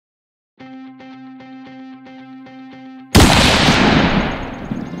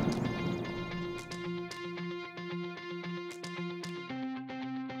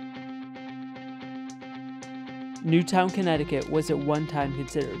Newtown, Connecticut was at one time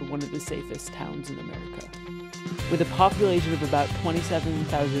considered one of the safest towns in America. With a population of about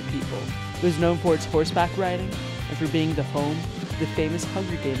 27,000 people, it was known for its horseback riding and for being the home of the famous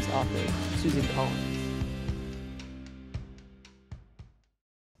Hunger Games author, Susan Collins.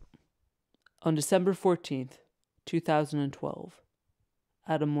 On December 14th, 2012,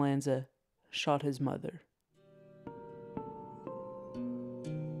 Adam Lanza shot his mother.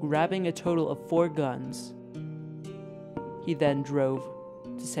 Grabbing a total of 4 guns, he then drove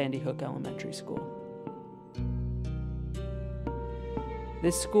to Sandy Hook Elementary School.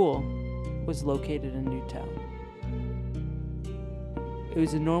 This school was located in Newtown. It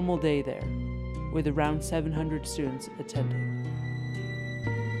was a normal day there, with around 700 students attending.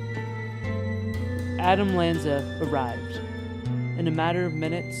 Adam Lanza arrived. In a matter of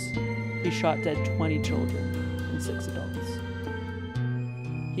minutes, he shot dead 20 children and 6 adults.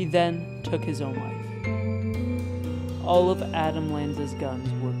 He then took his own life. All of Adam Lanza's guns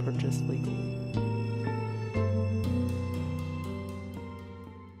were purchased legally.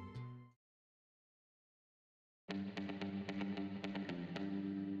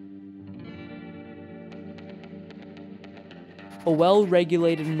 A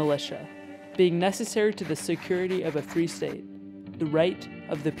well-regulated militia, being necessary to the security of a free state, the right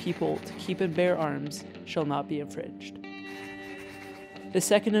of the people to keep and bear arms shall not be infringed. The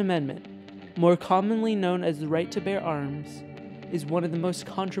Second Amendment, more commonly known as the right to bear arms, is one of the most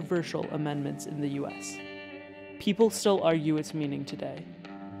controversial amendments in the US. People still argue its meaning today.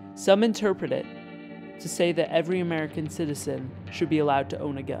 Some interpret it to say that every American citizen should be allowed to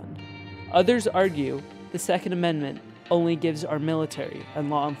own a gun. Others argue the Second Amendment only gives our military and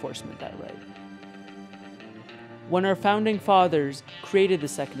law enforcement that right. When our founding fathers created the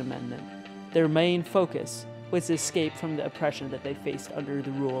Second Amendment, their main focus was to escape from the oppression that they faced under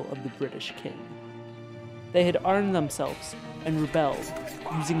the rule of the British king. They had armed themselves and rebelled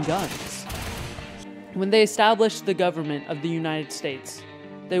using guns. When they established the government of the United States,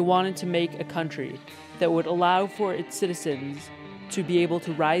 they wanted to make a country that would allow for its citizens to be able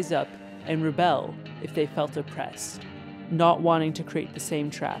to rise up and rebel if they felt oppressed, not wanting to create the same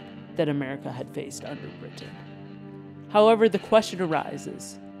trap that America had faced under Britain. However, the question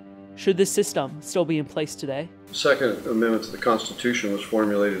arises, should this system still be in place today? The Second Amendment to the Constitution was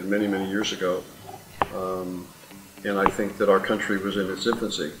formulated many, many years ago, and I think that our country was in its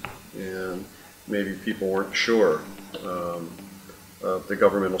infancy, and maybe people weren't sure of the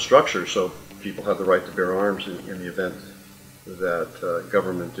governmental structure, so people had the right to bear arms in the event that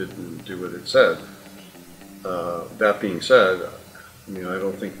government didn't do what it said. That being said, I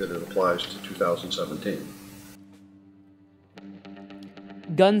don't think that it applies to 2017.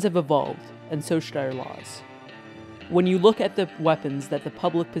 Guns have evolved, and so should our laws. When you look at the weapons that the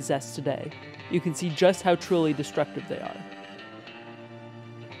public possess today, you can see just how truly destructive they are.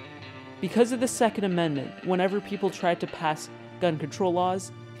 Because of the Second Amendment, whenever people try to pass gun control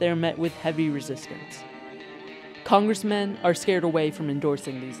laws, they are met with heavy resistance. Congressmen are scared away from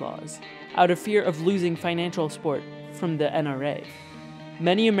endorsing these laws, out of fear of losing financial support from the NRA.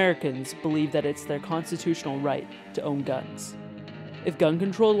 Many Americans believe that it's their constitutional right to own guns. If gun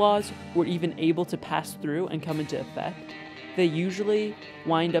control laws were even able to pass through and come into effect, they usually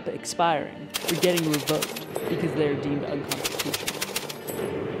wind up expiring or getting revoked because they are deemed unconstitutional.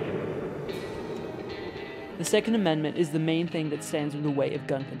 The Second Amendment is the main thing that stands in the way of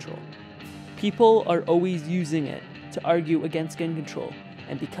gun control. People are always using it to argue against gun control,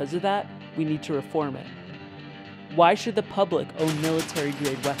 and because of that, we need to reform it. Why should the public own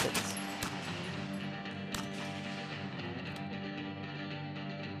military-grade weapons?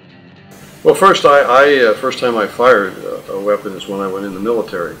 Well, first time I fired a weapon is when I went in the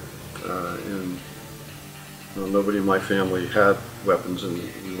military, and nobody in my family had weapons, and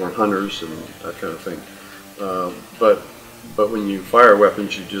we weren't hunters and that kind of thing. But when you fire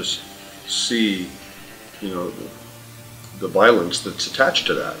weapons, you just see, the violence that's attached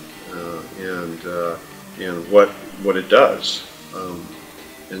to that, and what it does.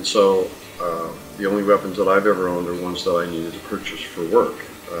 And so the only weapons that I've ever owned are ones that I needed to purchase for work.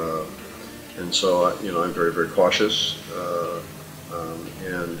 And so, I'm very, very cautious.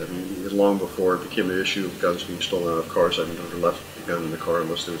 And long before it became an issue of guns being stolen out of cars, I never left the gun in the car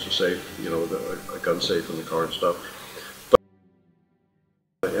unless there was a safe, a gun safe in the car and stuff.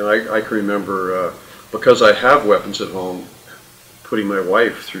 And I can remember, because I have weapons at home, putting my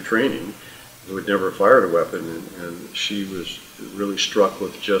wife through training, who had never fired a weapon, and she was really struck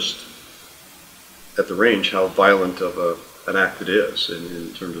with just at the range how violent of an act it is,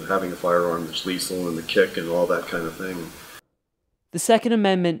 in terms of having a firearm that's lethal and the kick and all that kind of thing. The Second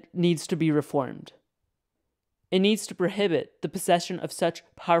Amendment needs to be reformed. It needs to prohibit the possession of such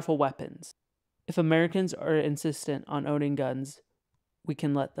powerful weapons. If Americans are insistent on owning guns, we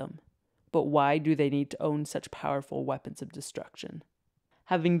can let them. But why do they need to own such powerful weapons of destruction?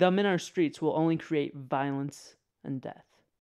 Having them in our streets will only create violence and death.